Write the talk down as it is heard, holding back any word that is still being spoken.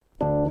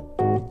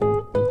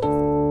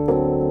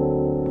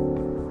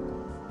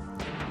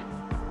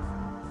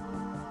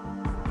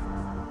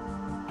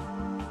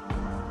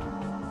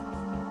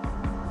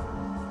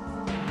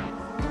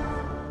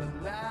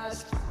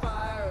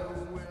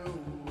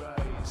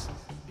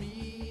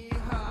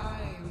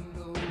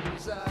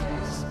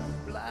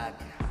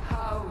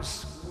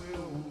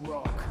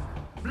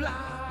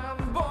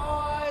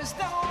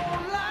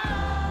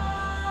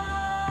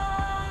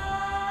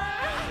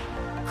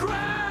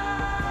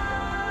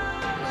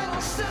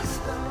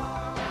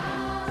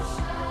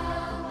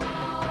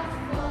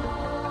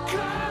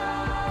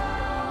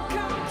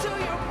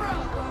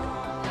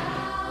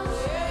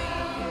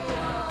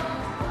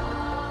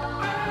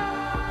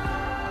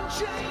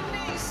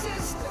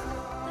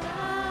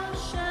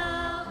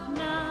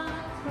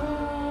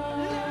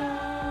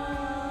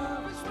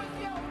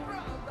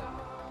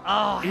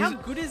Oh, how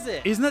good is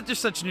it? Isn't that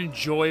just such an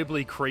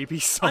enjoyably creepy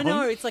song? I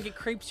know, it's like it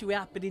creeps you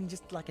out, but in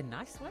just like a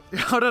nice way.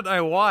 I don't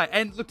know why.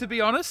 And look, to be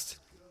honest,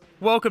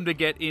 welcome to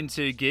Get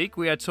Into Geek.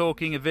 We are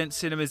talking Event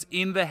Cinemas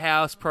in the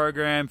House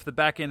program for the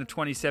back end of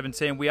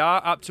 2017. We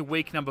are up to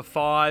week number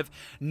 5.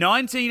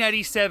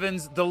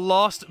 1987's The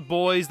Lost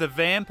Boys, the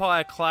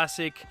vampire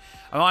classic.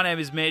 My name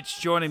is Mitch.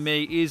 Joining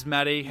me is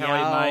Maddie. How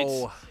are you,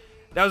 mates?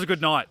 That was a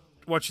good night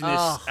watching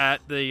this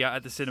at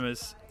the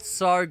cinemas.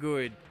 So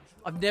good.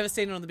 I've never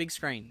seen it on the big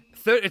screen.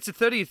 It's the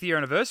 30th year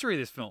anniversary of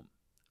this film.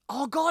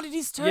 Oh, God, it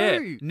is too.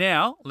 Yeah.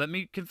 Now, let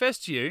me confess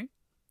to you,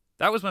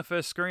 that was my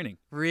first screening.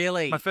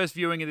 Really? My first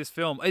viewing of this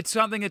film. It's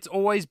something that's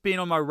always been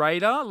on my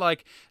radar,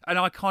 like an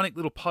iconic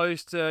little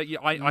poster.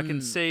 I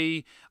can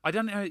see, I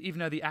don't even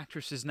know the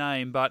actress's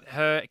name, but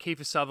her,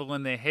 Kiefer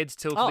Sutherland, their heads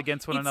tilted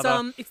against one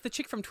another. It's the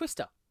chick from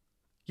Twister.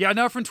 Yeah, I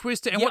know her from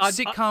Twister. And what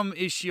sitcom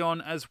is she on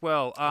as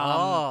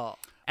well?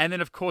 And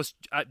then, of course,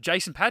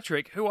 Jason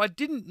Patrick, who I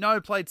didn't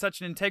know played such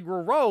an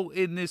integral role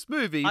in this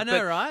movie. I know,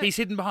 but right? He's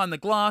hidden behind the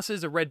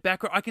glasses, a red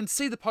background. I can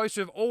see the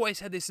poster. I've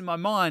always had this in my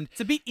mind. It's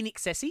a bit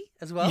inaccessy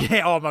as well.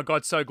 Yeah, oh my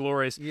God, so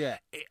glorious. Yeah.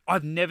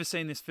 I've never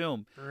seen this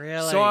film.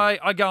 Really? So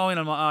I go in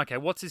and I'm like, okay,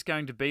 what's this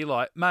going to be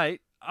like? Mate,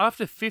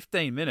 after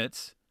 15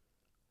 minutes,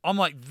 I'm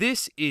like,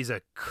 this is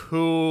a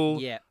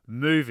cool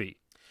movie.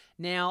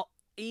 Now,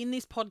 in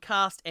this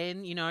podcast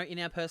and, in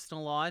our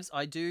personal lives,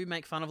 I do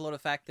make fun of a lot of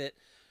the fact that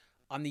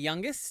I'm the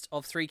youngest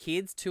of 3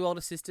 kids, 2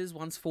 older sisters.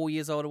 One's 4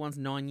 years older, one's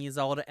 9 years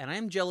older. And I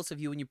am jealous of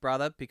you and your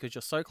brother because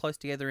you're so close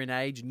together in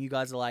age and you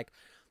guys are like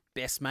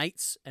best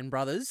mates and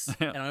brothers.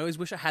 And I always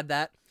wish I had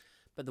that.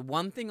 But the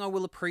one thing I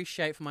will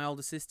appreciate from my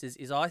older sisters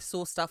is I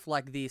saw stuff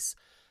like this,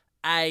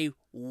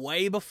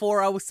 way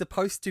before I was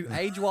supposed to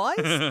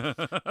age-wise,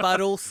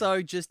 but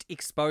also just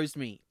exposed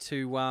me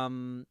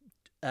to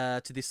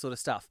this sort of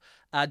stuff.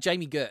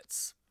 Jamie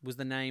Gertz was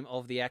the name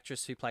of the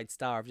actress who played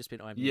Star. I've just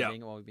been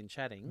IMDbing while we've been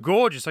chatting.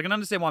 Gorgeous. I can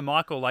understand why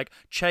Michael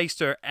chased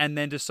her and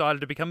then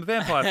decided to become a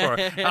vampire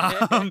for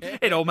her.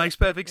 It all makes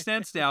perfect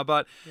sense now.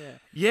 But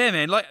yeah,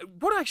 man,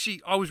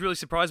 I was really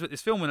surprised with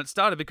this film when it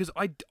started because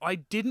I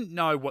didn't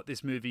know what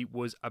this movie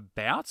was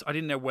about. I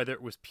didn't know whether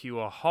it was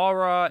pure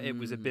horror. It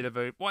was a bit of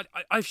a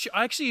I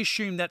actually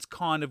assumed that's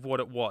kind of what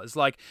it was,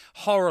 like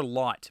horror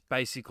light,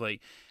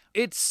 basically.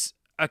 It's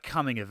a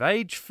coming of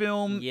age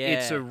film. Yeah.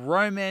 It's a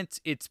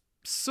romance. It's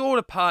sort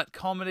of part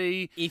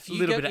comedy, a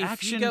little bit of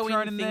action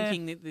thrown in there. If you go in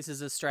thinking that this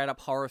is a straight-up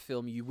horror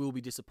film, you will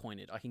be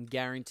disappointed. I can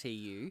guarantee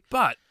you.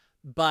 But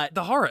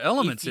the horror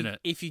elements in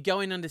it. If you go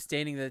in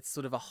understanding that it's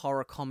sort of a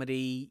horror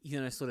comedy,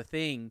 sort of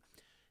thing,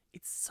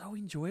 it's so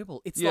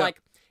enjoyable. It's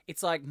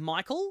like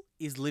Michael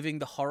is living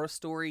the horror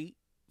story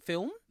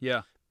film.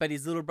 Yeah. But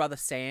his little brother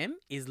Sam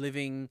is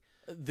living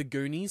the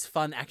Goonies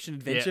fun action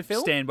adventure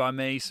film. Stand By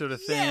Me sort of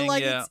thing.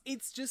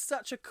 It's just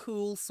such a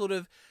cool sort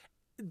of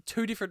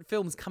 2 different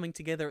films coming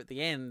together at the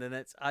end,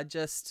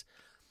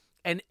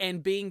 and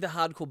and being the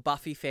hardcore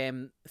Buffy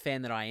fan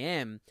that I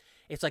am,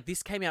 it's like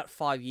this came out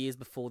 5 years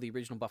before the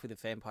original Buffy the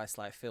Vampire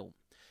Slayer film.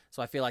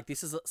 So I feel like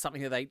this is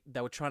something that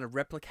they were trying to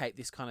replicate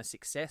this kind of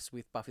success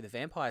with Buffy the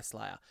Vampire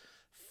Slayer.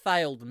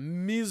 Failed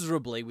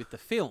miserably with the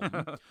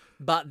film,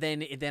 but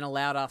then it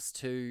allowed us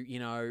to,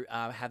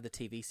 have the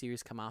TV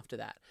series come after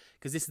that.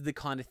 Because this is the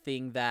kind of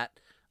thing that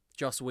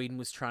Joss Whedon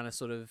was trying to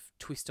sort of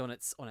twist on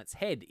its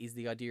head, is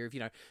the idea of,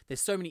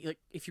 there's so many,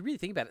 if you really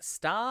think about it,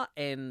 Star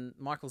and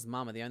Michael's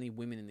mum are the only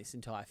women in this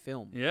entire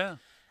film. Yeah.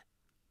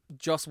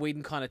 Joss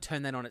Whedon kind of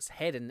turned that on its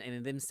head, and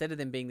instead of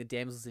them being the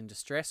damsels in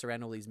distress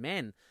around all these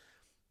men,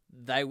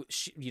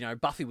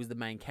 Buffy was the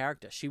main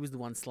character. She was the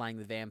one slaying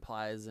the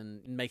vampires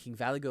and making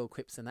Valley Girl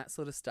quips and that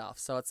sort of stuff.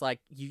 So it's like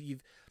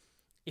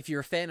if you're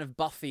a fan of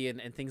Buffy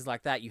and things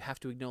like that, you have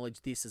to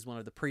acknowledge this as one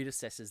of the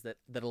predecessors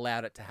that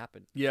allowed it to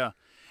happen. Yeah,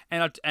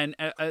 and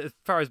as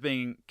far as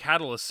being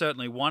catalyst,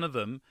 certainly one of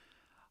them.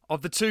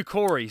 Of the 2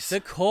 Coreys.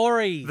 The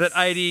Coreys. That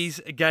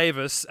 80s gave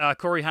us,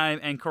 Corey Haim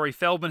and Corey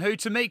Feldman, who,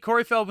 to me,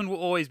 Corey Feldman will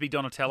always be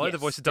Donatello, the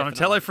voice of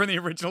Donatello from the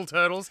original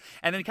Turtles.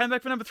 And then he came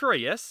back for number 3,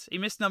 yes? He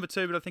missed number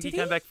 2, but I think he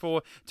came back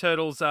for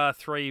Turtles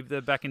 3,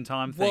 the Back in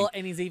Time thing. Well,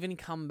 and he's even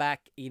come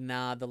back in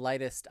the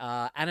latest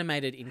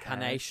animated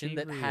incarnation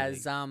that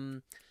has...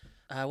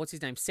 what's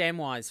his name?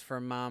 Samwise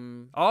from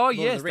Lord of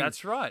the Rings.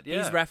 That's right.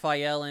 Yeah. He's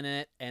Raphael in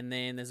it, and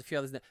then there's a few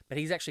others. But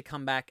he's actually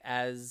come back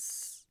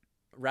as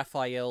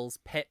Raphael's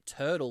pet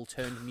turtle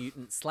turned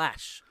mutant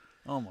Slash.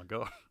 Oh my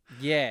God.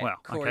 Yeah. Wow.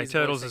 Okay,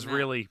 Turtles has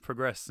really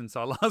progressed since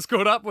I last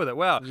caught up with it.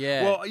 Wow.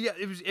 Yeah. Well, yeah,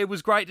 it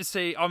was great to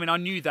see. I mean, I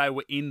knew they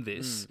were in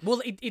this.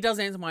 Well, it does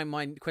answer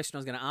my question I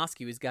was going to ask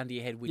you is, gun to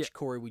your head, which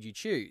Corey would you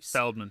choose?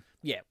 Feldman.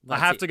 Yeah. I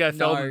have to go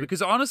Feldman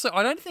because honestly,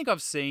 I don't think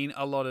I've seen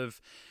a lot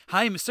of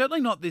Haim,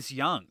 certainly not this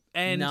young.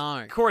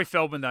 And Corey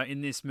Feldman, though,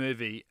 in this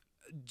movie,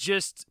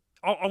 just.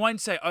 I won't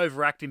say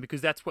overacting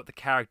because that's what the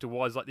character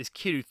was. Like this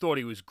kid who thought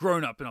he was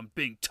grown up and I'm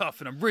being tough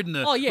and I'm rid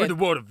the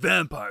world of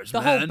vampires, the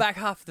man. whole back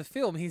half of the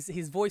film, his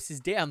voice is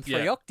down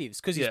 3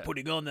 octaves because he's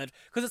putting on that.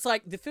 Because it's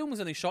like the film was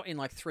only shot in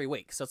like 3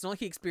 weeks, so it's not like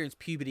he experienced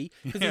puberty.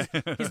 Because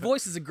his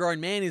voice as a grown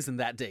man isn't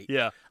that deep.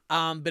 Yeah.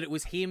 But it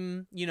was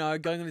him,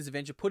 going on his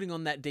adventure, putting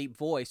on that deep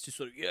voice, just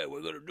sort of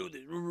we're gonna do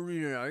this,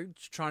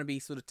 just trying to be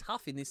sort of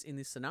tough in this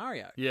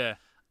scenario. Yeah.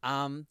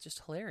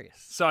 Just hilarious.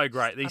 So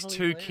great. These Utterly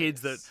two hilarious.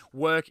 kids that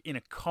work in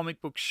a comic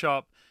book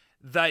shop,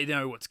 they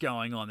know what's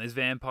going on. There's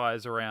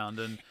vampires around.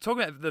 And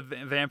talking about the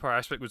vampire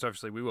aspect, which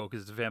obviously we will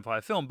because it's a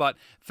vampire film. But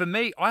for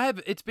me,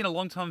 it's been a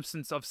long time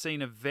since I've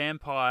seen a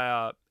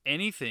vampire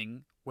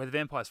anything where the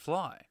vampires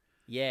fly.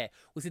 Yeah.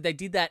 Well, see, they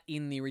did that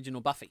in the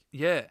original Buffy.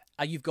 Yeah.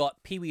 You've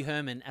got Pee Wee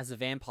Herman as a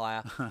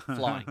vampire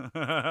flying.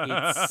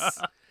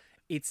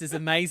 It's as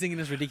amazing and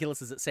as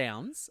ridiculous as it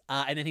sounds.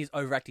 And then he's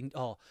overacting.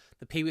 Oh,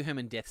 the Pee Wee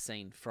Herman death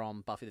scene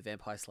from Buffy the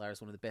Vampire Slayer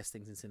is one of the best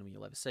things in cinema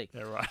you'll ever see.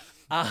 Yeah, right.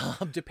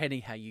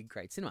 Depending how you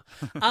grade cinema.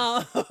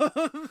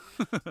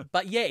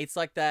 But yeah, it's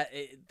like that.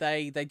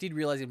 They did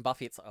realize in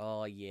Buffy, it's like,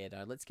 oh yeah,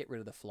 no, let's get rid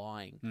of the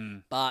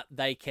flying. But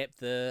they kept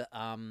the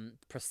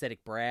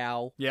prosthetic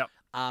brow. Yep.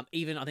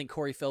 Even I think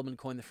Corey Feldman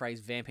coined the phrase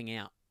 "vamping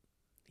out."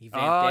 He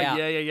vamped out.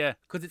 Yeah.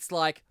 Because it's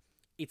like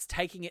it's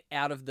taking it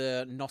out of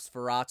the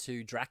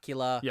Nosferatu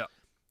Dracula. Yep.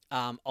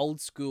 Old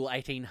school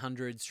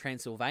 1800s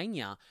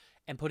Transylvania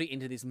and put it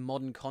into this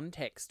modern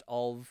context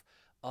of,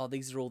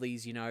 these are all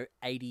these,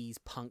 80s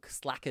punk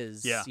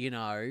slackers,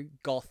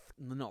 goth,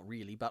 not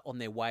really, but on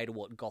their way to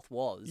what goth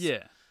was.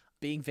 Yeah.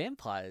 Being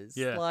vampires.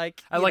 Yeah.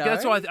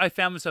 That's why I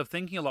found myself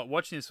thinking a lot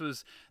watching this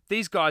was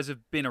these guys have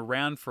been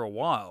around for a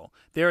while.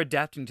 They're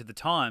adapting to the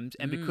times,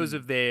 and because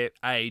of their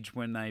age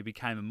when they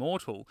became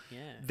immortal,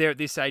 they're at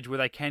this age where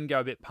they can go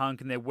a bit punk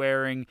and they're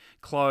wearing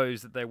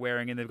clothes that they're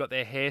wearing and they've got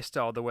their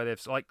hairstyle the way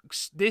they've... Like,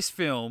 this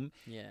film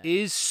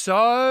is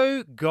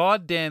so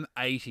goddamn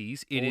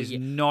 80s, it is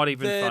not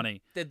even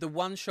funny. The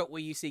one shot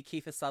where you see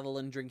Kiefer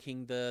Sutherland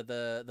drinking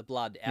the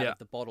blood out of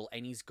the bottle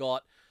and he's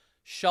got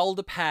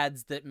shoulder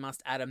pads that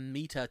must add a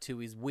meter to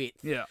his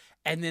width. Yeah.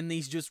 And then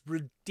these just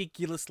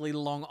ridiculously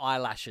long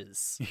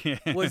eyelashes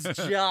was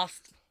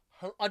just...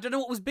 I don't know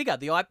what was bigger,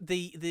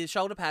 the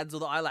shoulder pads or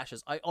the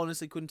eyelashes. I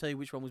honestly couldn't tell you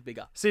which one was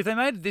bigger. See, if they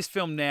made this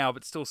film now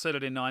but still set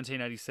it in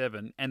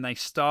 1987 and they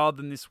styled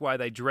them this way,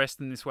 they dressed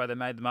them this way, they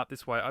made them up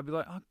this way, I'd be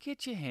like, oh,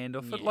 get your hand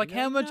off it. Like,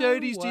 how much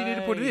 80s do you need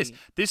to put in this?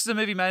 This is a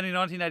movie made in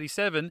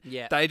 1987.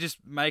 Yeah. They just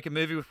make a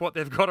movie with what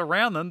they've got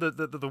around them,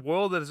 the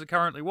world that as it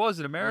currently was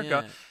in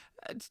America. Yeah.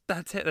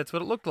 That's it. That's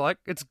what it looked like.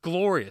 It's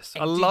glorious.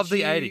 I love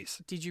the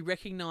 80s. Did you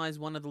recognize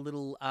one of the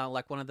little,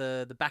 one of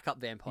the backup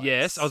vampires?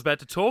 Yes, I was about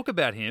to talk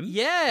about him.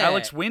 Yeah,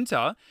 Alex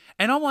Winter,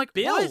 and I'm like,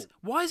 Bill.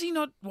 why is he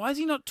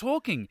not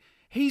talking?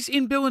 He's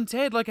in Bill and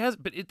Ted,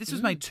 this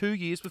was made 2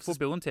 years before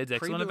Bill and Ted's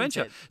Excellent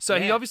Adventure. So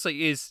he obviously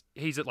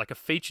he's like a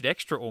featured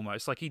extra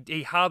almost. Like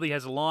he hardly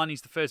has a line.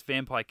 He's the first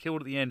vampire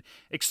killed at the end.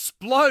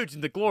 Explodes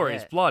into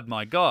glorious blood,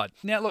 my God.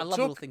 Now look, I love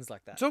little things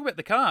like that. Talk about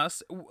the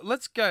cast.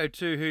 Let's go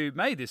to who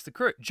made this, the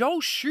crew. Joel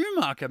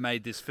Schumacher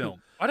made this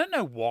film. I don't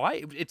know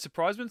why. It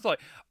surprised me. It's like,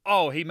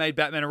 oh, he made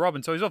Batman and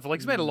Robin, so he's off.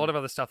 Like, he's made a lot of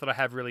other stuff that I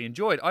have really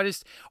enjoyed.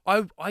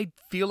 I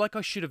feel like I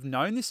should have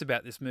known this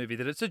about this movie,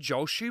 that it's a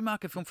Joel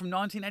Schumacher film from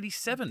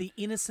 1987. The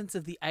innocence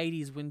of the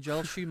 80s when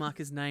Joel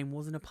Schumacher's name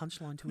wasn't a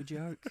punchline to a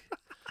joke.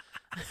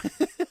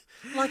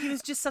 Like, it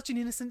was just such an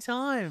innocent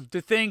time.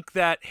 To think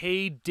that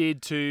he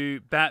did to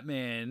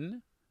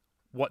Batman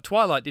what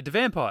Twilight did to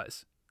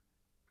vampires.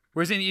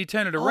 Whereas then you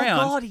turn it around,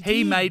 God,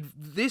 he made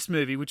this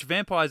movie, which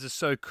vampires are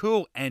so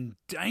cool and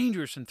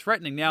dangerous and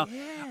threatening. Now,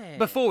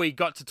 before we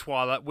got to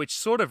Twilight, which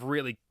sort of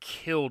really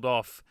killed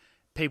off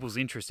people's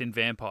interest in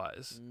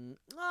vampires.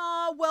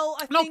 Oh, well,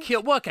 I not think...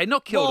 killed. Well, okay,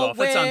 not killed off.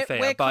 That's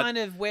unfair.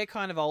 We're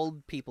kind of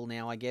old people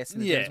now, I guess.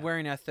 We're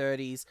in our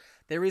 30s.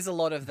 There is a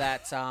lot of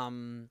that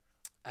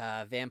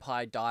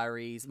Vampire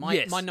Diaries. My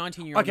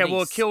 19-year-old Okay, niece...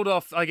 well, it killed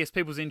off, I guess,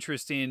 people's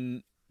interest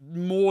in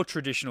more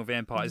traditional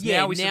vampires.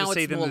 Now we sort of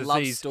see them as love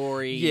these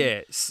story.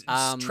 Yeah,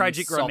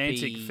 tragic soppy,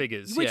 romantic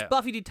figures. Which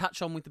Buffy did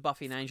touch on with the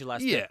Buffy and Angel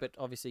aspect, Yeah. but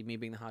obviously me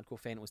being the hardcore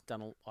fan,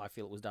 I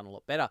feel it was done a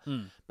lot better.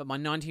 But my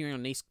 19-year-old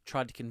niece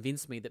tried to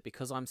convince me that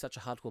because I'm such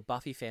a hardcore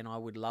Buffy fan, I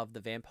would love the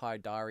Vampire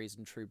Diaries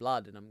and True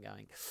Blood, and I'm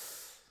going,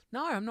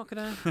 no, I'm not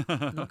gonna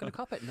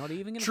cop it. Not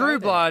even gonna. True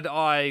go Blood,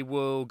 I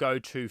will go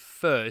to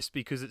first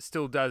because it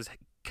still does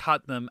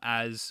cut them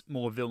as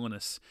more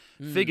villainous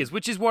figures,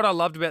 which is what I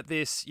loved about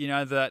this,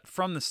 that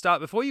from the start,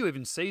 before you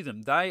even see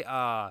them, they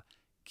are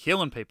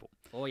killing people.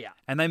 Oh, yeah.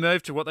 And they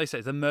move to what they say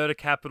is the murder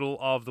capital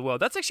of the world.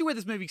 That's actually where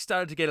this movie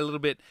started to get a little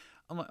bit,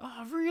 I'm like,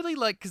 oh, really?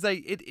 Like, because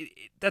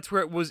that's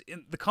where it was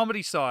in the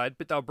comedy side,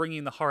 but they were bringing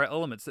in the horror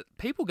elements that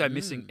people go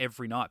missing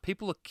every night.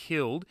 People are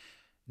killed,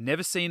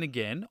 never seen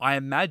again, I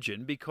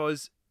imagine,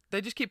 because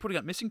they just keep putting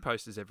up missing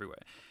posters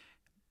everywhere.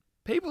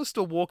 people are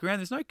still walking around.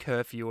 There's no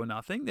curfew or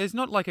nothing. There's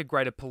not like a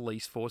greater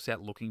police force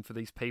out looking for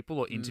these people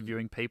or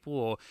interviewing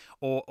people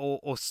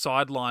or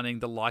sidelining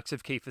the likes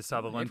of Kiefer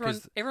Sutherland.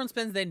 Everyone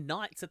spends their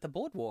nights at the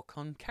boardwalk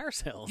on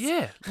carousels.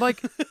 Yeah,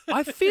 like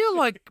I feel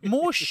like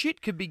more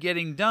shit could be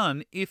getting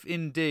done if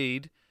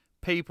indeed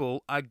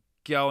people are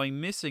going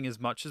missing as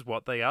much as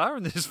what they are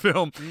in this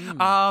film.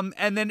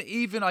 And then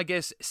even, I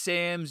guess,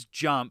 Sam's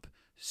jump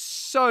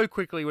so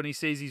quickly when he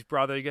sees his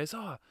brother. He goes,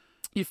 "Oh,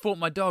 you fought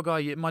my dog.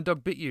 Oh, my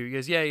dog bit you." He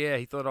goes, "Yeah.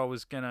 He thought I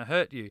was gonna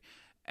hurt you."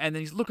 And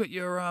then he's look at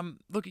your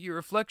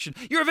reflection.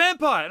 You're a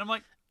vampire. And I'm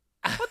like,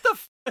 what the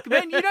fuck,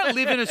 man? You don't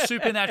live in a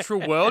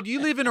supernatural world. You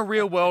live in a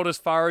real world as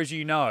far as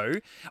you know.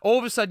 All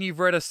of a sudden, you've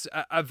read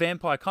a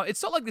vampire comic.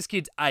 It's not like this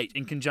kid's 8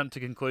 and can jump to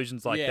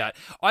conclusions like that.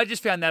 I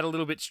just found that a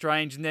little bit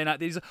strange. And then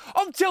he's like,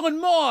 "I'm telling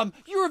Mom,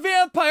 you're a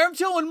vampire. I'm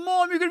telling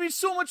Mom, you're going to be in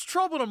so much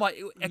trouble." And I'm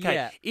like,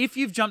 okay, if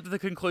you've jumped to the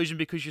conclusion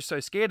because you're so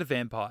scared of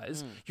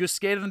vampires, you're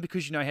scared of them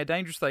because you know how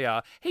dangerous they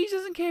are, he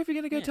doesn't care if you're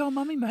going to go tell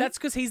Mummy, mate. That's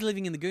because he's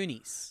living in the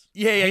Goonies.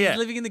 Yeah. He's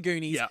living in the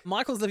Goonies. Yeah.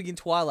 Michael's living in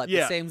Twilight,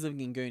 but Sam's living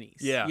in Goonies.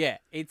 Yeah.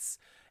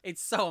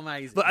 It's so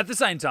amazing. But at the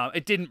same time,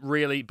 it didn't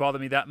really bother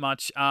me that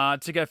much.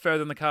 To go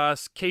further in the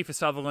cast, Kiefer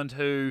Sutherland,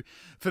 who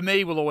for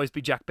me will always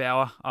be Jack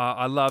Bauer.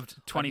 I loved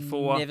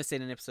 24. I've never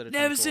seen an episode of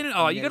 24. Never seen it.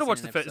 Oh, you got to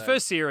watch the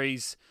first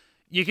series.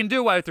 You can do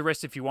away with the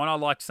rest if you want. I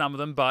liked some of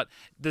them, but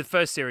the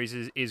first series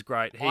is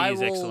great.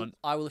 He's excellent.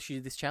 I will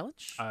issue this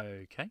challenge.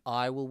 Okay.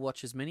 I will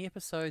watch as many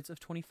episodes of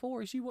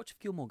 24 as you watch of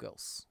Gilmore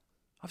Girls.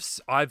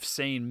 I've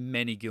seen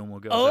many Gilmore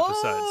Girls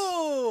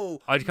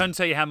episodes. I couldn't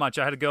tell you how much.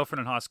 I had a girlfriend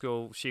in high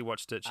school. She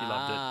watched it. She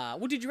loved it.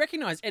 Well, did you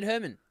recognise Ed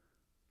Herman?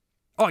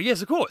 Oh,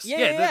 yes, of course.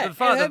 Yeah. The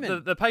father,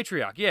 the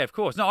patriarch. Yeah, of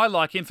course. No, I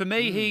like him. For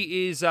me,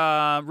 he is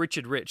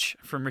Richard Rich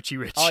from Richie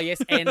Rich. Oh,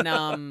 yes,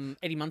 and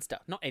Eddie Munster.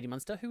 Not Eddie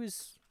Munster. Who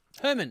is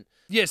Herman?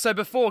 Yeah, so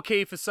before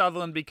Kiefer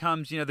Sutherland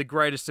becomes, the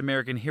greatest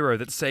American hero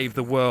that saved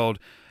the world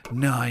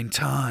 9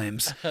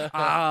 times,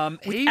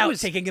 he was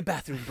taking a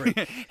bathroom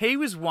break. He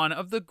was one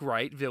of the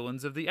great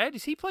villains of the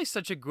 80s. He plays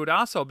such a good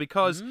arsehole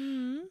because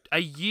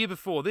a year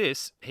before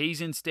this, he's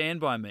in Stand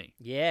By Me.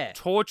 Yeah.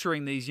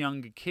 Torturing these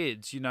younger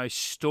kids,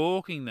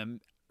 stalking them,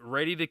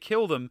 ready to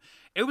kill them.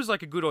 It was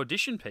like a good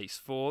audition piece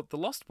for The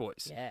Lost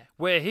Boys. Yeah.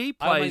 Where he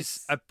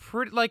plays a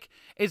pretty,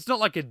 it's not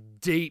like a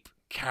deep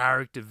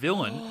character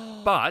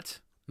villain,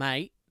 but...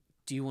 Mate,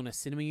 do you want a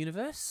cinema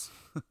universe?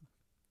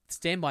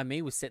 Stand By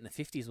Me was set in the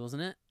 50s,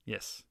 wasn't it?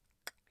 Yes.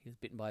 He was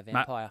bitten by a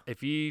vampire. Matt,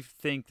 if you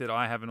think that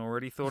I haven't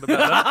already thought about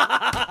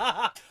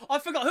that... I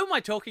forgot. Who am I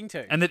talking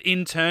to? And that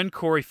in turn,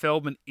 Corey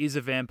Feldman is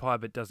a vampire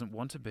but doesn't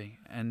want to be.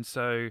 And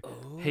so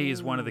he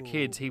is one of the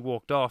kids. He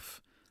walked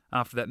off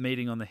after that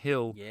meeting on the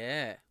hill.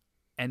 Yeah.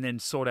 And then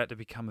sought out to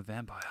become a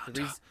vampire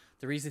hunter.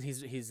 The reason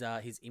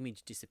his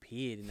image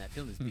disappeared in that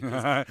film is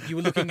because you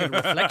were looking at a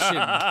reflection.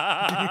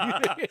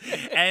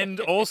 And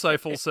also,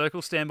 full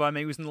circle, Stand By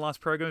Me was in the last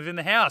program of In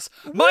the House.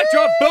 Mic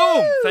drop,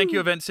 boom! Thank you,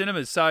 Event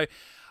Cinemas. So,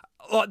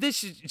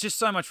 this is just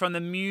so much fun. The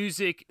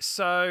music,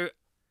 so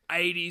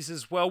 80s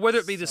as well, whether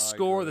it be the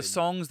score or the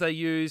songs they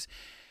use.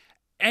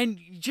 And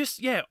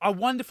just, a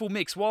wonderful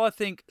mix. While I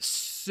think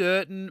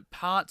certain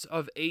parts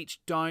of each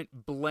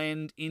don't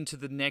blend into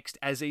the next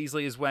as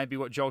easily as maybe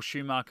what Joel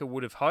Schumacher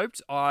would have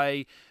hoped,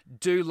 I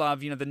do love,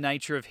 the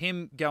nature of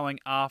him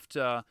going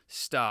after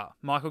Star.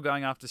 Michael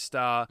going after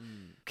Star.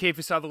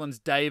 Kiefer Sutherland's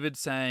David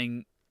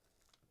saying,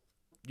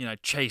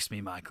 "Chase me,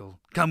 Michael.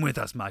 Come with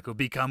us, Michael.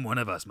 Become one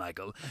of us,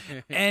 Michael."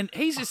 And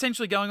he's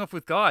essentially going off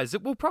with guys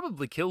that will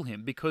probably kill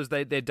him because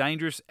they're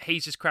dangerous.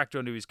 He's just cracked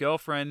onto his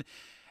girlfriend.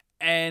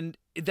 And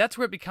that's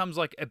where it becomes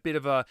like a bit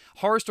of a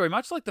horror story,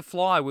 much like The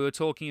Fly we were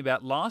talking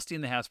about last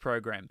In the House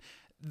program.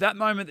 That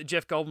moment that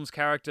Jeff Goldblum's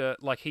character,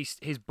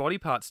 his body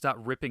parts start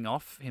ripping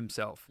off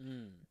himself.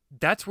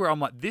 That's where I'm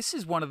like, this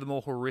is one of the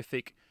more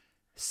horrific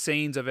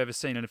scenes I've ever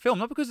seen in a film.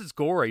 Not because it's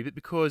gory, but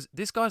because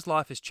this guy's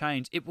life has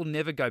changed. It will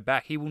never go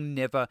back. He will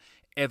never,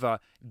 ever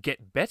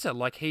get better.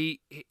 Like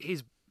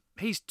he's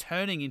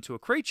turning into a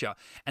creature.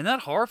 And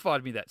that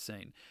horrified me, that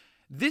scene.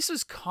 This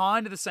is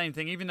kind of the same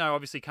thing, even though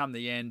obviously come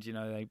the end,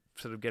 they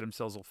sort of get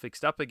themselves all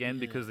fixed up again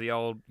because the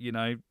old,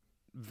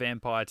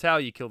 vampire tale,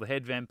 you kill the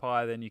head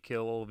vampire, then you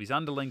kill all of his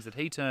underlings that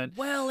he turned.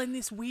 Well, and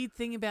this weird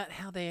thing about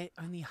how they're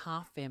only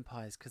half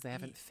vampires because they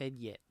haven't fed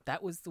yet.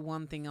 That was the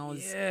one thing I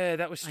was... Yeah,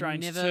 that was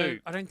strange too.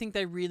 I don't think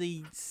they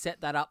really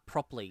set that up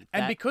properly.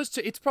 And because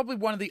it's probably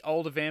one of the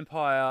older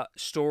vampire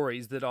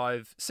stories that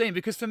I've seen,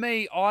 because for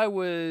me, I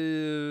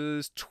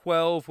was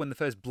 12 when the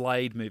first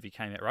Blade movie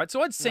came out, right?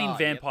 So I'd seen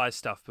vampire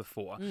stuff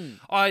before.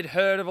 I'd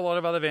heard of a lot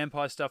of other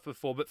vampire stuff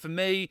before, but for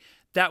me,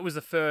 that was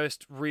the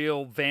first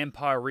real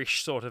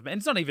vampire-ish sort of... And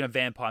it's not even a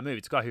vampire movie.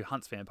 It's a guy who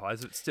hunts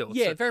vampires, but still.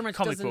 Yeah, very much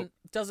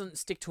doesn't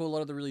stick to a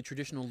lot of the really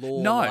traditional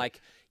lore. No.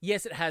 Like,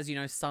 yes, it has,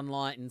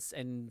 sunlight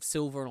and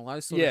silver and all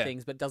those sort of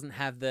things, but doesn't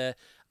have the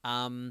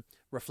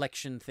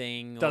reflection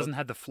thing. Doesn't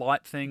have the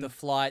flight thing.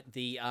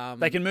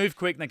 They can move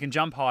quick and they can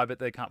jump high, but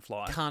they can't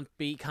fly. Can't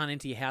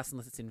enter your house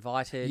unless it's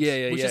invited.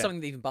 Yeah. Which is something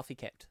that even Buffy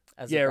kept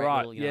as Yeah, a great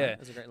right, little, yeah.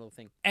 as a great little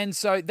thing. And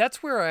so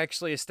that's where I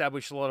actually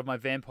established a lot of my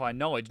vampire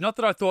knowledge. Not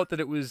that I thought that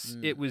it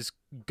was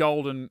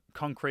golden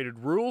concreted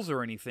rules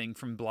or anything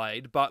from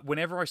Blade, but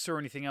whenever I saw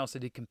anything else, I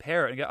did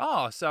compare it and go,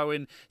 oh, so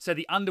in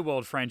the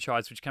Underworld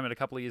franchise, which came out a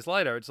couple of years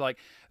later, it's like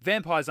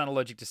vampires aren't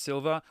allergic to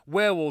silver,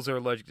 werewolves are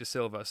allergic to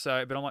silver.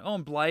 So, but I'm like, oh,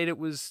 in Blade, it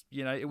was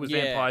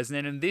vampires, and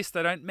then in this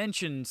they don't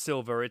mention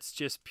silver; it's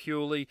just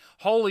purely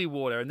holy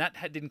water, and that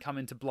didn't come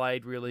into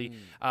Blade really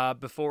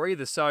before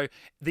either. So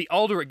the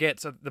older it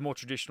gets, the more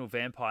traditional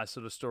vampire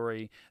sort of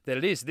story that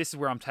it is. This is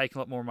where I'm taking a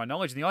lot more of my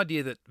knowledge, and the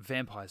idea that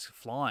vampires are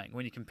flying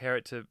when you compare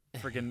it to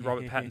friggin'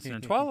 Robert Pattinson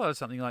and Twilight or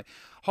something, like,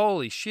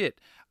 holy shit.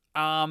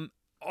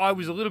 I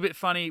was a little bit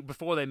funny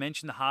before they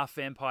mentioned the half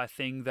vampire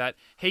thing that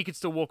he could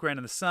still walk around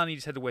in the sun. He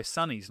just had to wear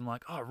sunnies. I'm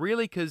like, oh,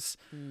 really? Because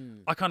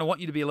I kind of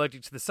want you to be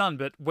allergic to the sun.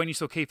 But when you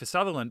saw Kiefer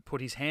Sutherland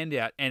put his hand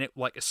out and it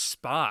like a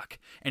spark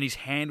and his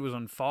hand was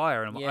on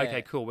fire, and I'm like,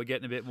 okay, cool. We're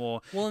getting a bit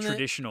more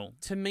traditional.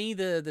 To me,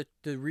 the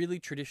really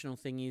traditional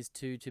thing is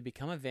to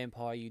become a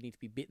vampire, you need to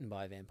be bitten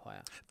by a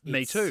vampire.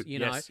 Me too. You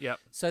yes. know? Yep.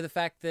 So the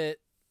fact that,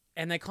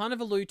 and they kind of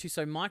allude to,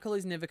 so Michael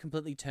is never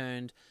completely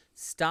turned.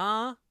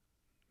 Star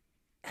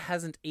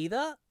hasn't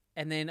either.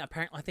 And then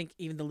apparently, I think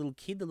even the little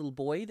kid, the little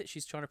boy that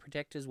she's trying to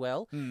protect as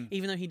well,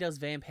 even though he does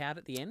vamp out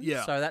at the end.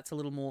 Yeah. So that's a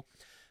little more.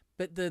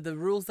 But the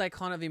rules they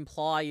kind of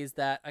imply is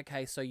that,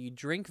 okay, so you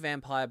drink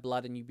vampire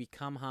blood and you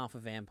become half a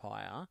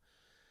vampire.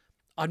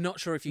 I'm not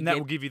sure if you that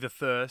will give you the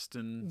thirst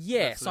and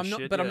yes, I'm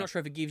not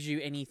sure if it gives you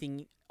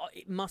anything.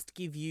 It must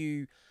give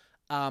you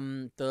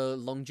the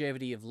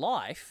longevity of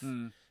life.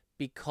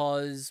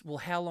 Because, well,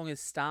 how long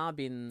has Star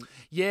been?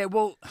 Yeah,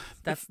 well,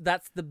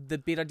 that's the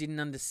bit I didn't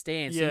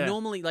understand. So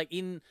normally, like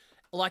in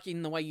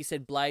the way you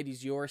said, Blade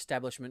is your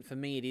establishment. For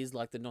me, it is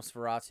like the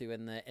Nosferatu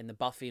and the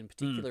Buffy in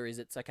particular. Is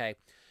it's okay?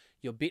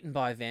 You're bitten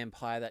by a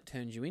vampire that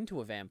turns you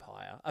into a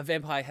vampire. A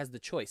vampire has the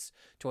choice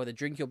to either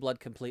drink your blood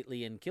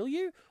completely and kill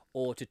you,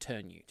 or to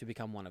turn you to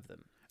become one of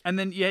them. And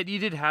then, yeah, you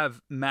did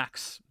have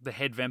Max, the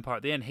head vampire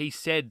at the end. He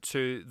said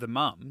to the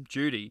mum,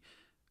 Judy,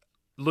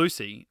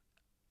 Lucy,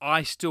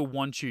 I still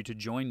want you to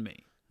join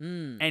me.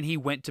 And he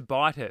went to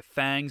bite her.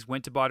 Fangs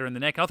went to bite her in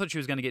the neck. I thought she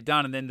was going to get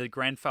done, and then the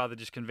grandfather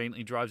just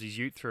conveniently drives his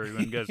ute through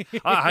and goes,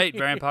 I hate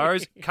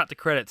vampires. Cut to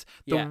credits.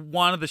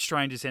 One of the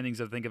strangest endings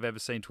I think I've ever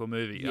seen to a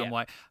movie. I'm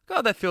like,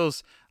 God, that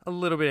feels a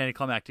little bit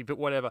anticlimactic, but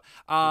whatever.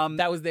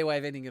 That was their way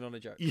of ending it on a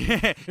joke.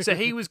 Yeah. So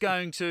he was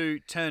going to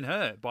turn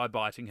her by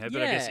biting her,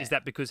 but I guess, is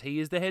that because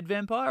he is the head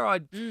vampire? I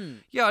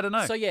don't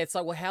know. So yeah, it's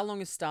like, well, how long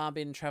has Star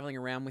been traveling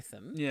around with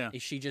them? Yeah.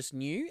 Is she just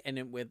new?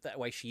 And with that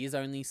way, she is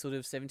only sort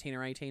of 17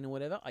 or 18 or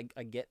whatever.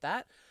 I get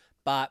that.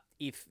 But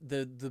if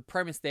the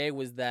premise there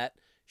was that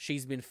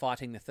she's been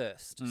fighting the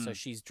thirst, so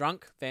she's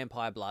drunk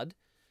vampire blood,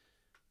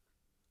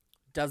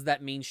 does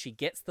that mean she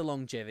gets the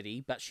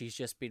longevity, but she's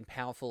just been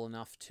powerful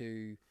enough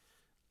to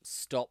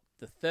stop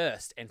the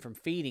thirst and from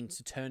feeding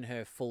to turn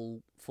her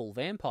full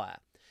vampire?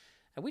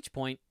 At which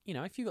point,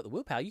 if you've got the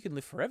willpower, you can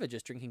live forever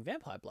just drinking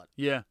vampire blood.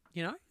 Yeah.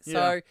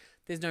 So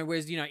there's no,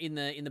 whereas, in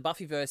the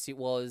Buffyverse, it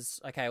was,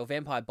 okay, well,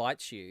 vampire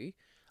bites you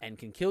and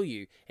can kill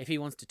you. If he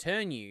wants to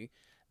turn you,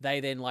 they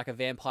then, like a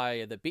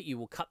vampire that bit you,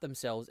 will cut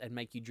themselves and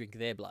make you drink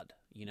their blood.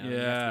 You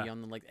have to be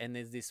on them, and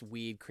there's this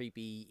weird,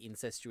 creepy,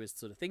 incestuous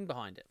sort of thing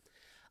behind it.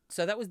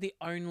 So that was the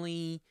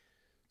only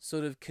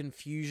sort of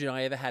confusion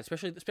I ever had,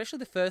 especially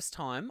the first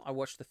time I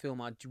watched the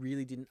film. I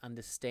really didn't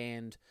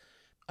understand.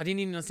 I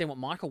didn't even understand what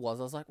Michael was.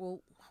 I was like,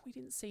 well, we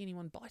didn't see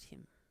anyone bite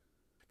him.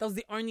 That was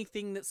the only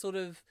thing that sort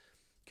of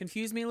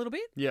confused me a little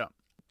bit. Yeah.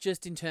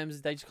 Just in terms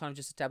of they just kind of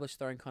established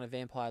their own kind of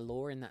vampire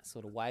lore in that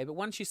sort of way. But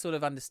once you sort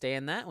of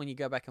understand that, when you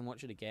go back and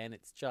watch it again,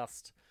 it's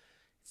just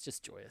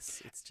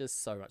joyous. It's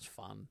just so much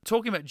fun.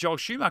 Talking about Joel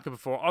Schumacher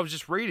before, I was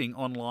just reading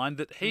online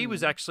that he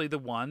was actually the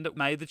one that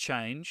made the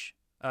change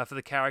for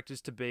the characters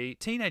to be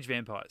teenage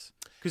vampires.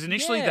 Because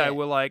initially they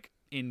were like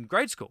in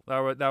grade school. They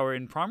were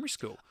in primary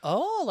school.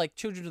 Oh, like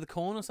Children of the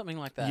Corn or something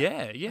like that.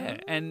 Yeah.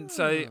 Oh. And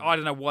so I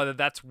don't know whether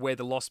that's where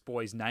the Lost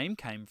Boys name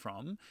came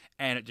from,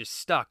 and it just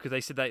stuck because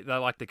they said they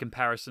like the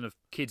comparison of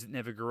kids that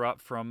never grew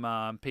up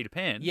from Peter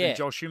Pan. Yeah. And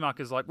Joel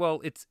Schumacher's like, well,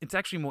 it's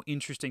actually more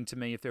interesting to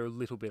me if they're a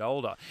little bit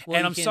older. Well,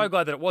 and I'm so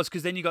glad that it was,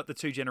 because then you got the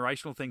two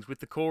generational things with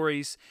the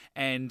Coreys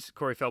and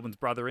Corey Feldman's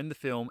brother in the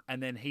film,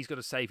 and then he's got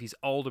to save his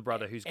older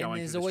brother who's going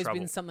through this trouble. And there's always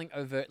been something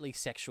overtly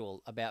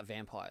sexual about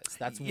vampires.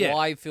 That's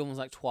why films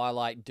like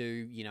Twilight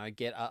do,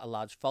 get a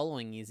large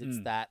following. It's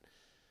that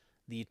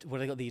what do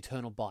they got, the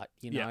eternal bite,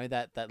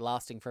 that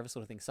lasting forever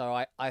sort of thing. So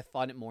I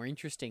find it more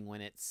interesting when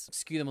it's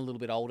skew them a little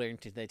bit older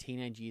into their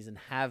teenage years and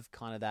have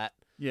kind of that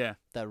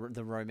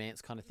the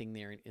romance kind of thing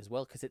there as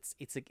well, because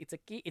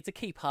it's a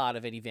key part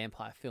of any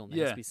vampire film.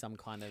 There has to be some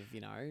kind of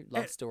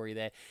love story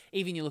there.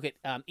 Even you look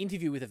at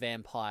Interview with a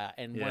Vampire,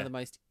 and one of the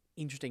most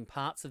interesting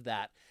parts of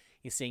that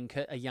is seeing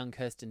a young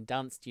Kirsten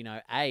Dunst,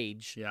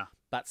 age,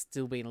 but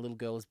still be in a little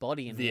girl's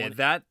body. And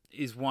that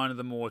is one of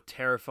the more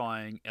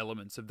terrifying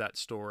elements of that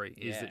story,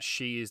 is that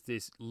she is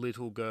this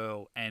little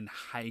girl and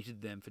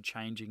hated them for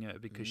changing her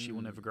because she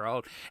will never grow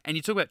old. And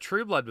you talk about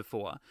True Blood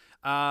before.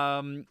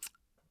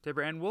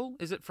 Deborah Ann Wool,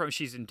 is it?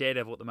 She's in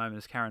Daredevil at the moment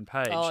as Karen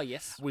Page. Oh,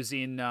 yes. Was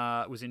in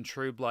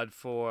True Blood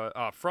from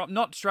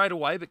not straight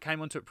away, but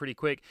came onto it pretty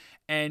quick.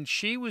 And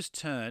she was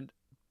turned.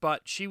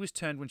 But she was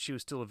turned when she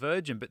was still a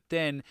virgin. But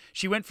then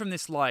she went from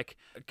this like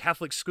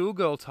Catholic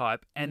schoolgirl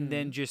type, and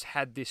then just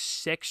had this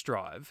sex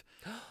drive.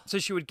 So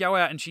she would go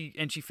out and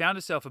she found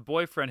herself a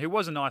boyfriend who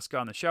was a nice guy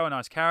on the show, a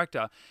nice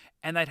character,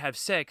 and they'd have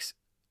sex,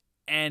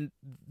 and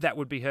that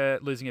would be her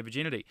losing her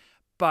virginity.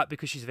 But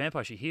because she's a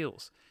vampire, she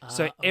heals.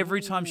 So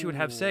every time she would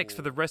have sex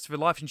for the rest of her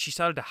life, and she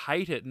started to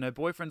hate it, and her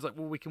boyfriend's like,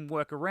 well, we can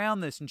work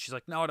around this. And she's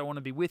like, no, I don't want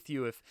to be with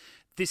you if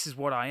this is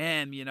what I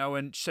am, you know.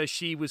 And so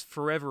she was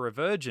forever a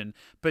virgin,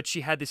 but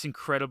she had this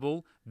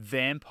incredible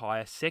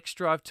vampire sex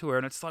drive to her.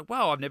 And it's like,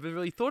 wow, I've never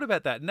really thought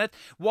about that. And that,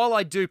 while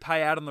I do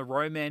pay out on the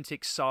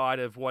romantic side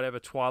of whatever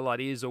Twilight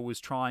is or was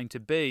trying to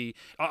be,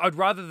 I'd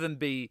rather than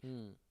be...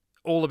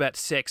 all about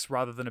sex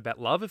rather than about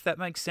love, if that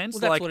makes sense.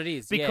 Well, that's what it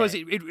is. Because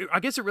I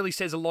guess it really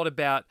says a lot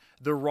about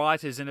the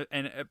writers and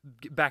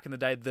back in the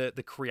day,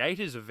 the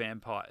creators of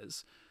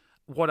vampires.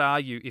 What are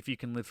you if you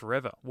can live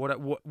forever? What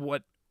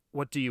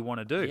do you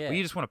want to do? Yeah. Well,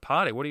 you just want to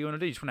party. What do you want to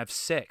do? You just want to have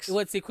sex. Well,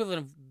 it's the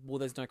equivalent of, well,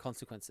 there's no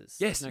consequences.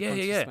 Yes, There's no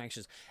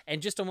consequences. And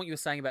just on what you were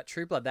saying about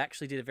True Blood, they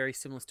actually did a very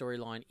similar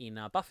storyline in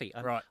Buffy.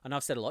 Right. I know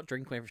I've said a lot,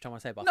 drink every time I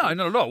say Buffy. No,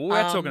 not at all.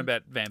 We're talking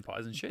about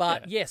vampires and shit.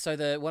 But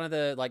so one of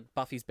the like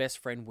Buffy's best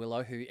friend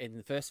Willow, who in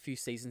the first few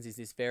seasons is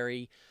this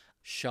very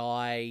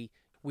shy,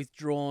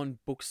 withdrawn,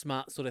 book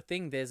smart sort of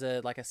thing. There's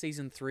a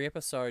season 3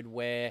 episode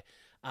where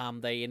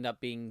they end up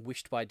being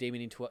wished by a demon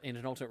into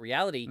an alternate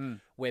reality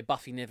where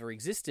Buffy never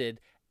existed.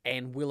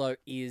 And Willow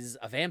is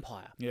a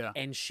vampire. Yeah.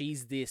 And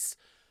she's this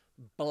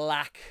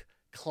black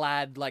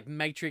clad, like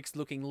Matrix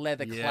looking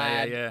leather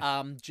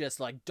clad, just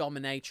like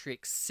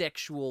dominatrix,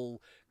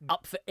 sexual,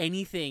 up for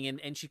anything.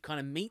 And she kind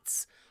of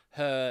meets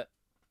her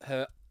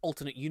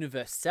alternate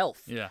universe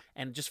self. Yeah.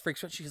 And just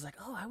freaks out. She's like,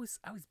 oh, I was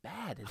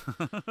bad.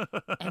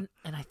 And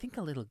I think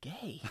a little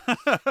gay.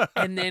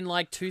 And then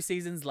like 2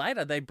 seasons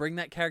later, they bring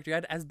that character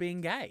out as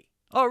being gay.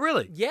 Oh,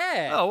 really?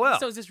 Yeah. Oh, wow.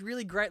 So it's this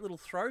really great little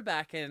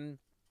throwback and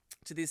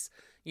to this,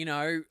 you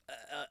know,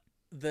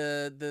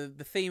 the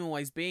theme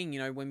always being, you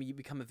know, when you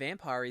become a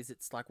vampire is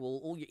it's like, well,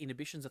 all your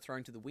inhibitions are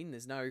thrown to the wind.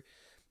 There's no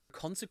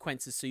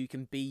consequences, so you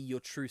can be your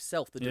true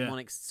self, the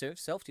demonic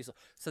self to yourself.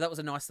 So that was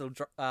a nice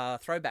little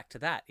throwback to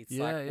that. It's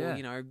well,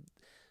 you know,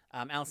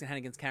 Alison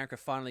Hannigan's character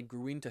finally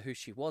grew into who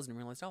she was and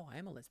realized, oh, I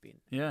am a lesbian.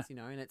 Yeah. You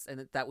know,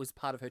 and that was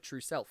part of her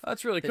true self.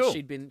 That's really cool.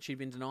 She'd been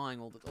denying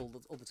all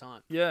the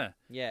time. Yeah.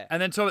 Yeah.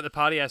 And then talk about the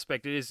party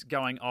aspect. It is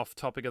going off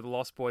topic of the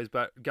Lost Boys,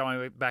 but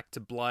going back to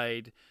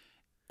Blade,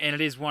 and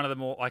it is one of the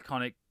more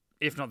iconic,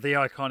 if not the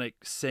iconic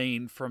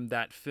scene from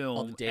that film.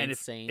 Oh, the dance and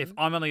scene. If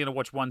I'm only going to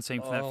watch one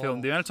scene from that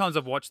film, the amount of times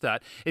I've watched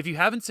that, if you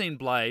haven't seen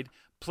Blade,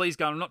 please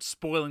go. I'm not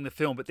spoiling the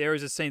film, but there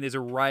is a scene, there's a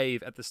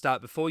rave at the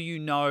start before you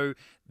know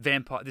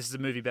vampire. This is a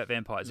movie about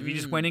vampires. If you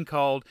just went in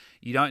cold,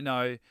 you don't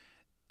know,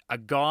 a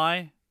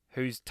guy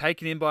who's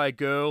taken in by a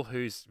girl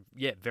who's,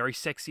 very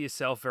sexy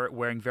herself,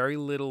 wearing very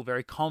little,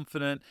 very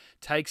confident,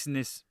 takes in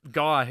this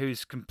guy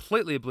who's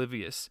completely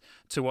oblivious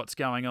to what's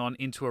going on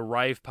into a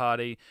rave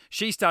party.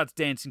 She starts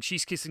dancing.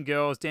 She's kissing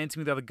girls,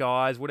 dancing with other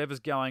guys, whatever's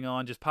going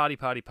on, just party,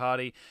 party,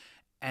 party.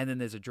 And then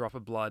there's a drop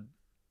of blood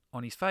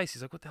on his face.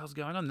 He's like, what the hell's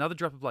going on? Another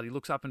drop of blood. He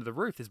looks up into the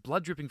roof. There's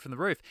blood dripping from the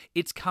roof.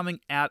 It's coming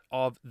out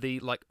of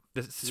the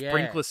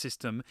sprinkler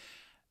system.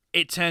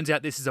 It turns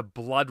out this is a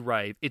blood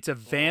rave. It's a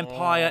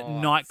vampire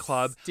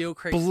nightclub. Still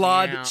creeps me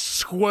blood out.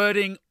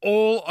 squirting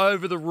all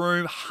over the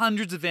room.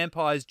 Hundreds of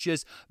vampires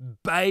just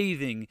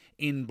bathing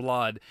in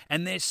blood.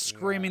 And they're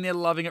screaming, they're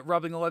loving it,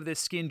 rubbing all over their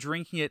skin,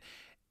 drinking it.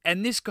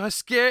 And this guy's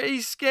scared.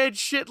 He's scared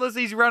shitless.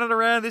 He's running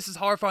around. This is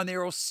horrifying.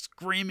 They're all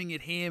screaming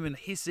at him and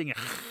hissing.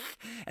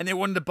 And they're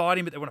wanting to bite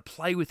him, but they want to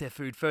play with their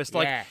food first.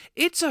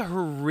 It's a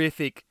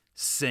horrific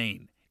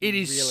scene. It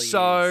is really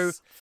so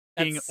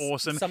That's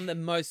awesome. Some of the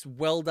most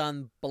well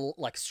done,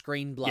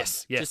 screen blood.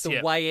 Yes, just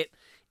the way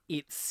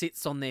it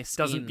sits on their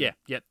skin.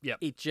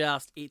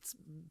 It's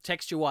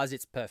texture wise,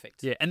 it's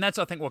perfect. Yeah, and that's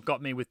I think what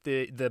got me with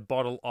the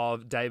bottle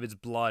of David's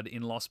blood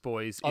in Lost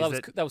Boys.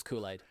 That was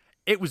Kool-Aid.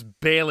 It was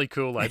barely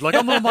Kool-Aid. Like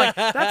I'm like,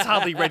 that's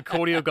hardly red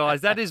cordial,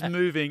 guys. That is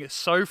moving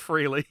so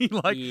freely.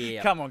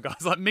 Come on,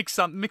 guys. Like mix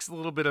a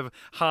little bit of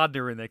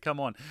hardener in there. Come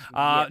on.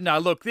 No,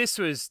 look, this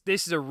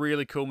is a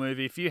really cool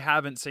movie. If you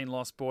haven't seen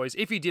Lost Boys,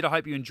 if you did, I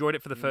hope you enjoyed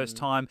it for the first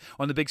time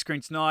on the big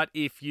screen tonight.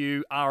 If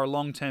you are a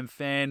long-term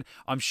fan,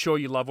 I'm sure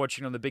you love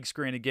watching it on the big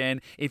screen again.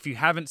 If you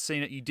haven't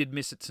seen it, you did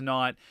miss it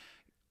tonight.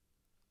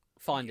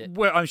 Find it.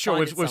 Well, I'm sure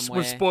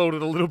we've spoiled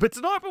it a little bit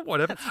tonight, but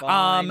whatever. That's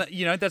fine.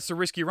 That's the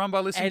risk you run by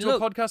listening to a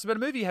podcast about a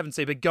movie you haven't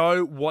seen. But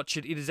go watch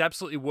it. It is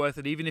absolutely worth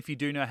it, even if you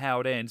do know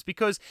how it ends.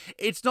 Because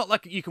it's not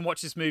like you can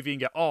watch this movie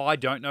and go, oh, I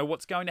don't know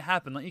what's going to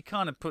happen. Like you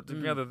kind of put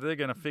together, they're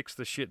going to fix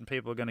the shit and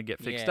people are going to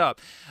get fixed up.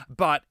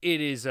 But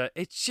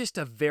it's just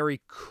a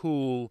very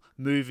cool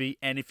movie.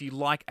 And if you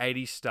like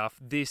 80s stuff,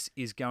 this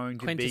is going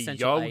to be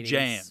your 80s.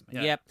 jam.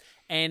 Yep.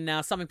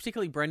 And something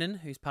particularly Brennan,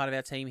 who's part of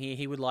our team here,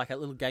 he would like a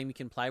little game you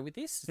can play with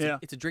this.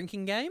 It's a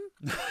drinking game.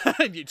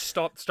 You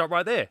stop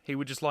right there. He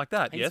would just like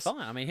that. He's yes,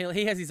 fine. I mean,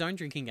 he has his own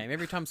drinking game.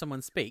 Every time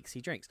someone speaks, he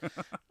drinks.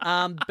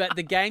 But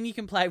the game you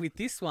can play with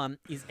this one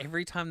is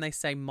every time they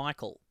say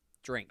Michael,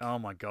 drink. Oh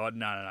my God,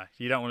 no!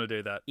 You don't want to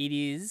do that. It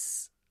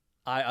is.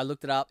 I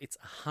looked it up. It's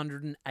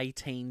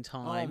 118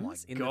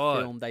 times in the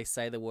film they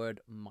say the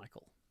word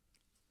Michael.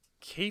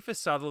 Kiefer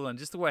Sutherland,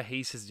 just the way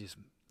he says, just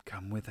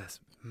come with us,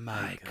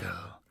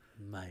 Michael.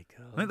 I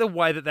think the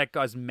way that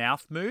guy's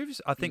mouth moves,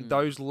 I think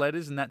those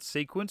letters in that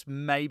sequence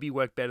maybe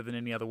work better than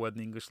any other word in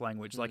the English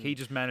language. Like, he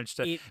just managed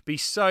to be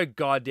so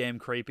goddamn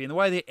creepy. And the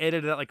way they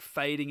edited it, like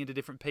fading into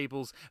different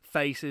people's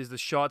faces, the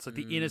shots, like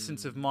the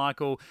innocence of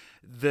Michael,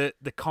 the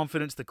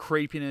confidence, the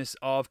creepiness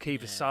of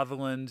Kiefer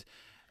Sutherland.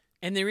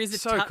 And there is a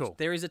so touch. cool.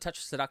 There is a touch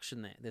of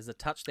seduction there. There's a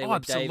touch there where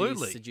Dave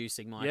is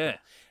seducing Michael. Yeah.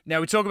 Now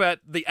we talk about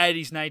the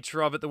 '80s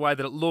nature of it, the way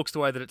that it looks, the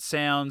way that it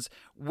sounds.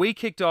 We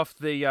kicked off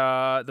the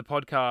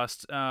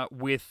podcast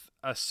with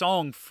a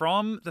song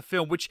from the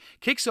film, which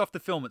kicks off the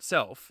film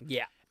itself.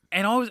 Yeah.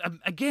 And I was,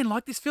 again,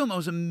 like this film, I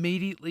was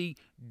immediately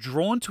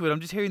drawn to it.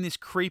 I'm just hearing this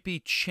creepy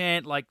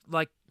chant, like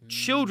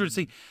children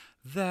sing,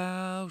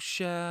 "Thou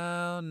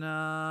shalt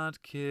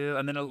not kill,"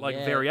 and then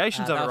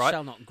variations of it, right? Thou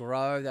shalt not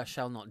grow, thou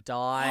shalt not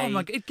die. Oh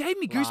my God, it gave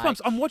me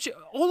goosebumps. I'm watching.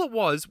 All it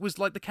was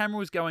like the camera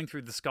was going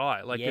through the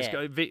sky, just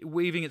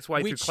weaving its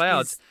way through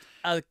clouds. Is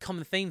a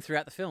common theme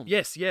throughout the film.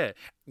 Yes, yeah,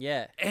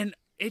 yeah, and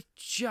it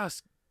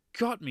just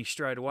got me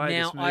straight away.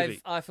 Now, this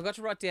movie. I forgot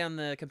to write down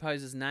the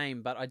composer's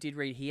name, but I did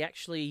read he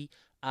actually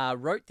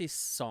wrote this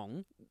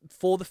song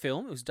for the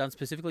film. It was done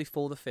specifically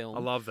for the film.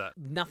 I love that.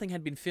 Nothing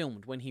had been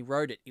filmed when he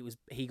wrote it.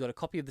 He got a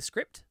copy of the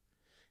script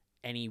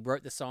and he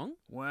wrote the song.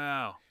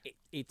 Wow.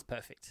 It's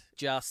perfect.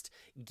 Just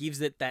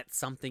gives it that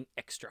something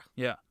extra.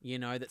 Yeah.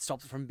 That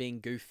stops it from being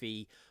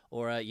goofy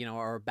or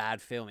a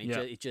bad film.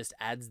 It just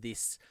adds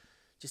this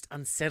just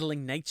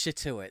unsettling nature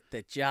to it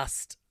that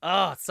just,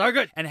 it's so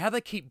good. And how they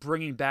keep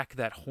bringing back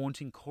that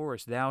haunting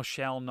chorus, "Thou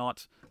shalt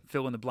not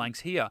fill in the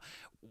blanks" here.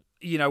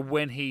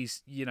 When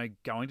he's,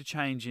 going to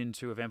change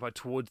into a vampire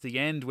towards the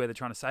end where they're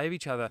trying to save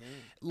each other.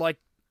 Like,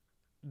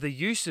 the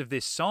use of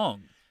this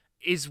song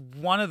is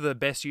one of the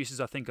best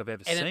uses I think I've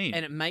ever seen.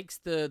 And it makes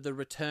the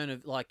return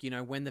of,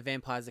 when the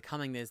vampires are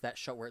coming, there's that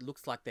shot where it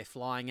looks like they're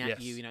flying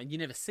at you. You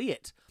never see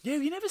it. Yeah,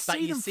 you never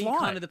see them fly. But you see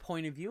kind of the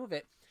point of view of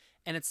it.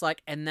 And it's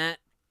like, and that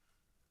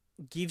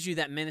gives you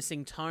that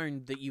menacing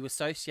tone that you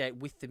associate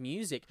with the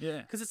music.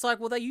 Yeah. Because it's like,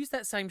 well, they use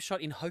that same shot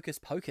in Hocus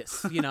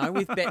Pocus,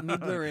 with Bette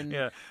Midler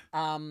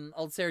and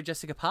old Sarah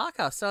Jessica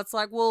Parker. So it's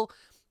like, well,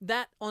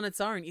 that on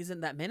its own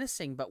isn't that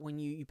menacing, but when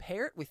you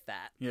pair it with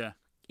that,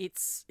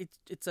 it's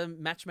a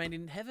match made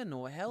in heaven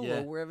or hell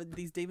or wherever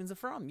these demons are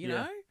from, you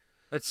know?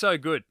 It's so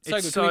good.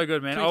 It's so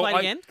good, man. Can we play it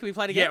again? Can we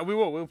play it again? Yeah, we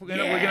will. We're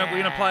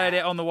gonna play it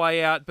out on the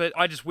way out. But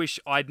I just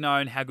wish I'd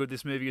known how good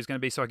this movie was going to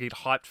be, so I could get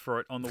hyped for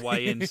it on the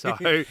way in. So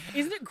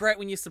isn't it great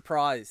when you're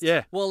surprised?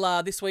 Yeah.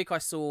 Well, this week I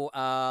saw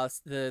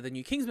the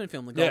new Kingsman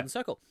film, The Golden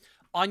Circle.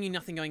 I knew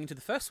nothing going into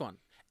the first one,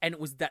 and it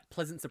was that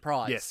pleasant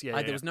surprise. Yes,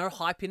 There was no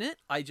hype in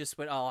it. I just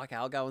went, oh, okay,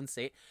 I'll go and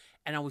see it.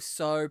 And I was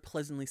so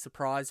pleasantly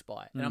surprised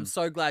by it. And I'm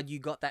so glad you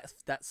got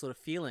that sort of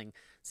feeling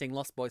seeing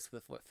Lost Boys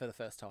for the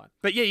first time.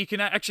 But yeah, you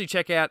can actually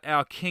check out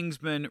our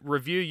Kingsman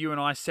review. You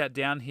and I sat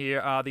down here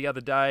the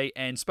other day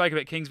and spoke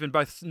about Kingsman,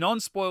 both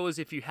non-spoilers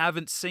if you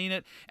haven't seen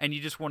it and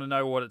you just want to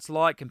know what it's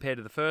like compared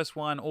to the first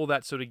one, all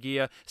that sort of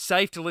gear.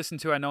 Safe to listen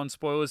to our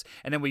non-spoilers.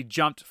 And then we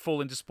jumped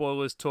full into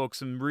spoilers, talk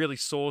some really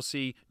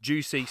saucy,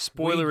 juicy,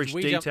 spoilerish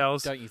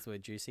details. Don't use the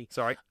word juicy.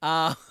 Sorry.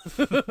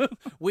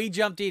 We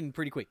jumped in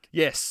pretty quick.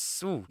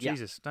 Yes. Oh,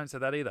 Jesus. Don't say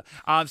that either.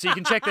 So you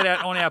can check that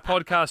out on our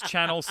podcast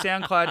channel,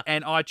 SoundCloud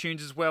and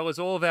iTunes, as well as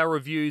all of our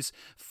reviews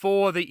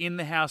for the In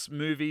the House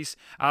movies.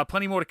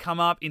 Plenty more to come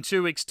up. In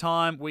 2 weeks'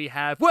 time, we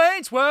have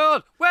Wayne's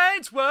World,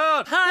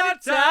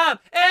 100 Time,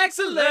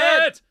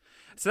 excellent!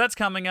 So that's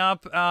coming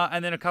up,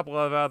 and then a couple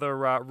of other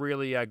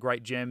really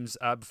great gems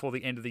before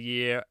the end of the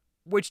year,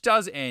 which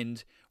does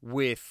end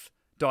with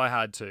Die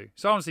Hard 2.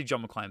 So I want to see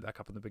John McClane back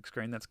up on the big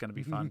screen. That's going to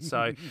be fun.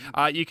 So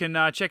you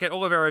can check out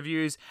all of our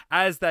reviews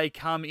as they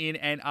come in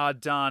and are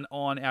done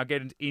on our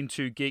Get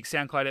Into Geek,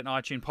 SoundCloud and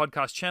iTunes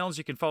podcast channels.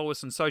 You can follow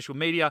us on social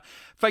media,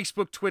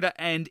 Facebook, Twitter,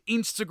 and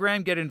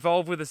Instagram. Get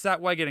involved with us that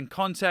way. Get in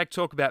contact.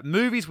 Talk about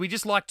movies. We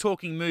just like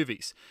talking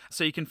movies.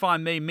 So you can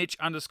find me,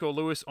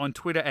 Mitch_Lewis, on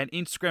Twitter and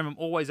Instagram. I'm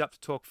always up to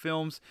talk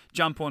films.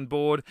 Jump on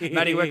board.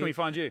 Maddie, where can we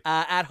find you?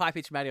 At High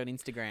Pitch Maddie on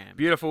Instagram.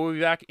 Beautiful. We'll be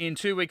back in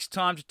 2 weeks'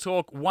 time to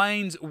talk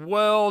Wayne's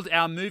World.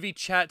 Our movie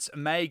chats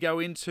may go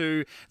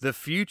into the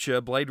future,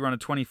 Blade Runner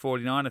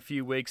 2049, a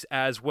few weeks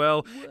as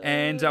well. Whoa.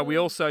 And we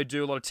also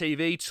do a lot of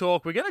TV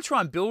talk. We're going to try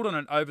and build on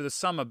it over the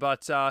summer,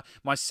 but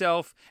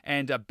myself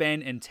and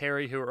Ben and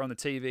Terry, who are on the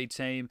TV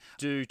team,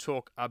 do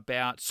talk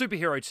about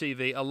superhero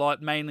TV a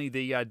lot, mainly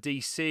the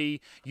DC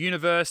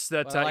universe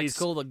that I like is to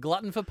call the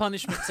Glutton for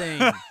Punishment team.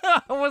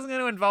 I wasn't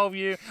going to involve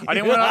you. I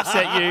didn't want to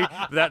upset you,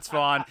 but that's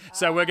fine.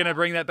 So we're going to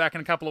bring that back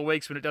in a couple of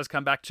weeks when it does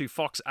come back to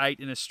Fox 8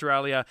 in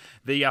Australia.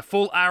 The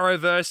full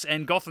Arrowverse,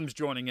 and Gotham's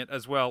joining it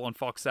as well on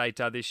Fox 8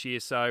 this year.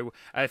 So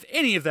if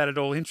any of that at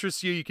all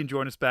interests you, you can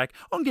join us back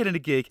on Getting a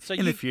Geek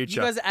in the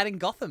future. You guys are adding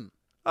Gotham.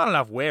 I don't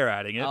know if we're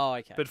adding it, Oh,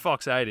 okay. but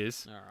Fox 8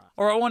 is. All right.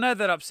 All right, well, I know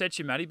that upsets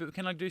you, Matty, but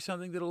can I do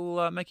something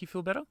that'll make you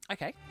feel better?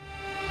 Okay.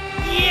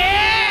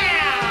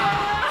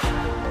 Yeah!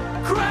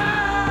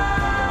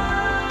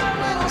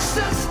 Cry, little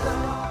sister.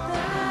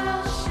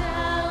 Thou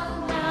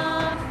shalt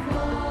not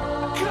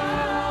fall.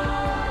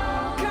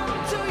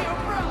 Come to your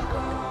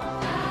brother.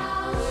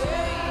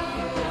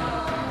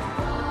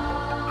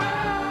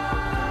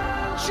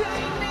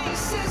 Chinese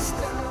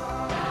sister.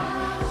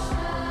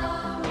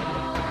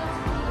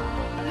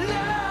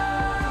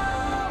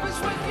 Love is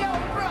with your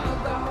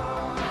brother.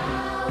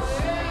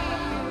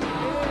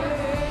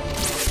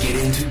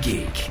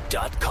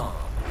 GetIntoGeek.com